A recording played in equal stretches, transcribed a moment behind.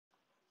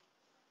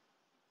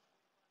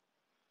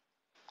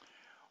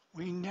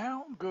We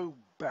now go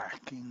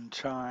back in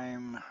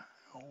time,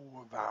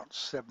 about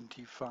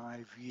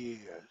 75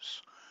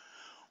 years,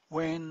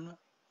 when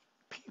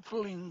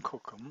people in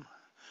Cookham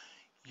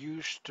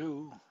used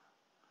to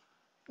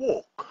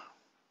walk,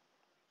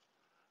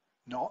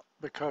 not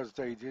because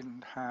they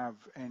didn't have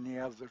any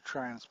other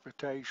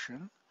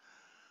transportation.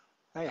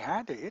 They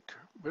had it,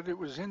 but it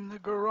was in the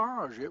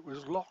garage. It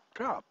was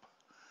locked up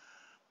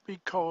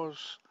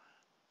because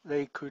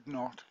they could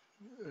not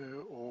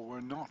or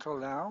were not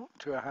allowed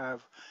to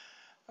have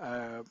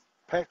uh,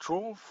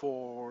 petrol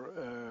for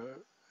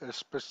a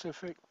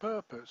specific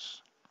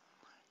purpose.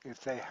 If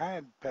they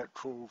had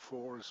petrol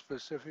for a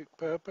specific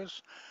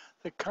purpose,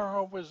 the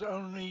car was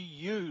only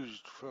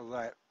used for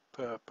that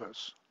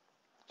purpose,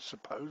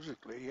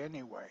 supposedly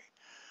anyway.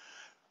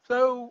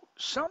 Though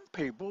some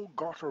people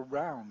got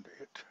around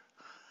it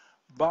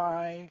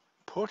by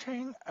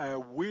putting a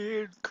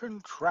weird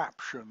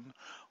contraption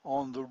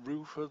on the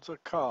roof of the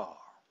car,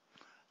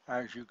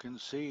 as you can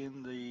see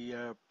in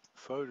the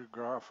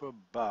photograph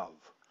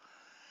above.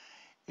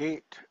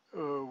 It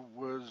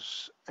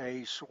was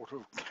a sort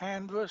of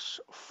canvas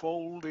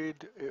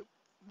folded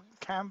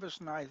canvas,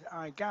 and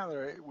I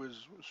gather it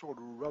was sort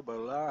of rubber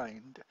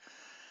lined,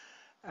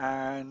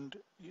 and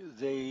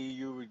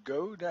you would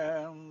go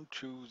down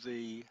to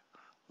the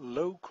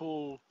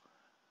local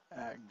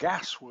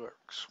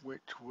gasworks,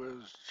 which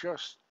was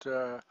just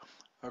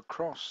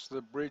across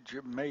the bridge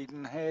at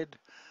Maidenhead,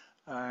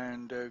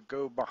 and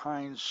go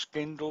behind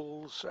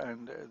Skindles,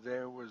 and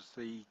there was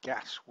the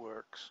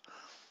gasworks.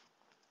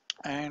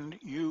 And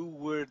you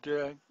would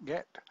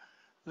get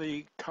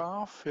the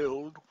car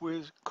filled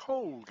with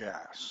coal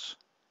gas,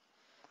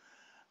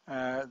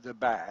 the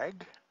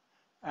bag,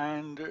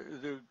 and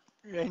the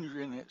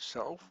engine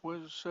itself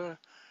was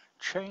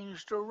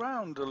changed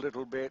around a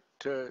little bit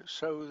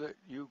so that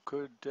you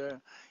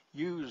could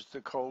use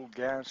the coal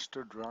gas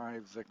to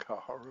drive the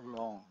car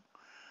along.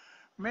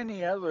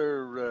 Many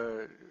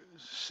other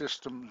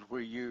systems were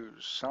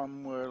used.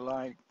 Some were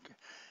like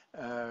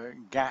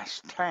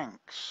gas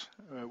tanks,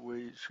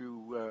 which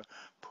you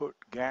put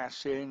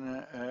gas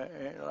in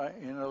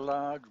a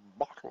large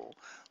bottle,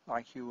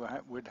 like you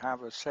would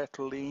have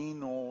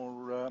acetylene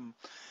or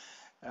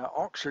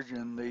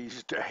oxygen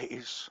these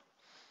days.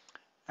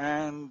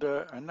 And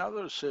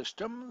another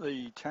system,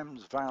 the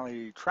Thames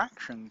Valley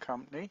Traction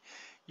Company,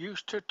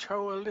 used to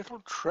tow a little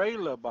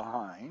trailer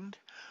behind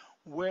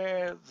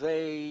where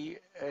they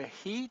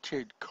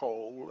heated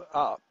coal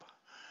up.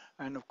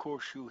 And of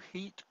course, you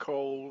heat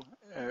coal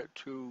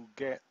to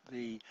get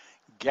the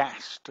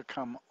gas to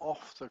come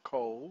off the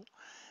coal,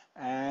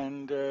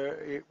 and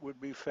it would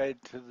be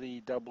fed to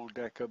the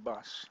double-decker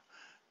bus.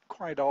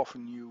 Quite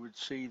often you would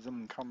see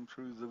them come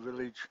through the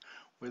village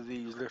with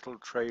these little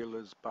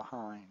trailers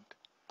behind.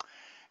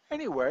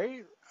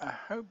 Anyway, I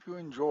hope you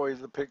enjoy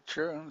the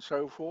picture and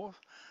so forth,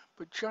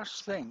 but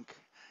just think,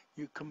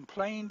 you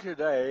complain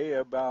today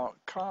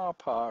about car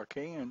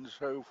parking and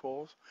so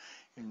forth.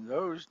 In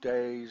those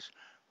days,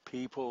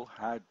 people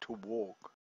had to walk.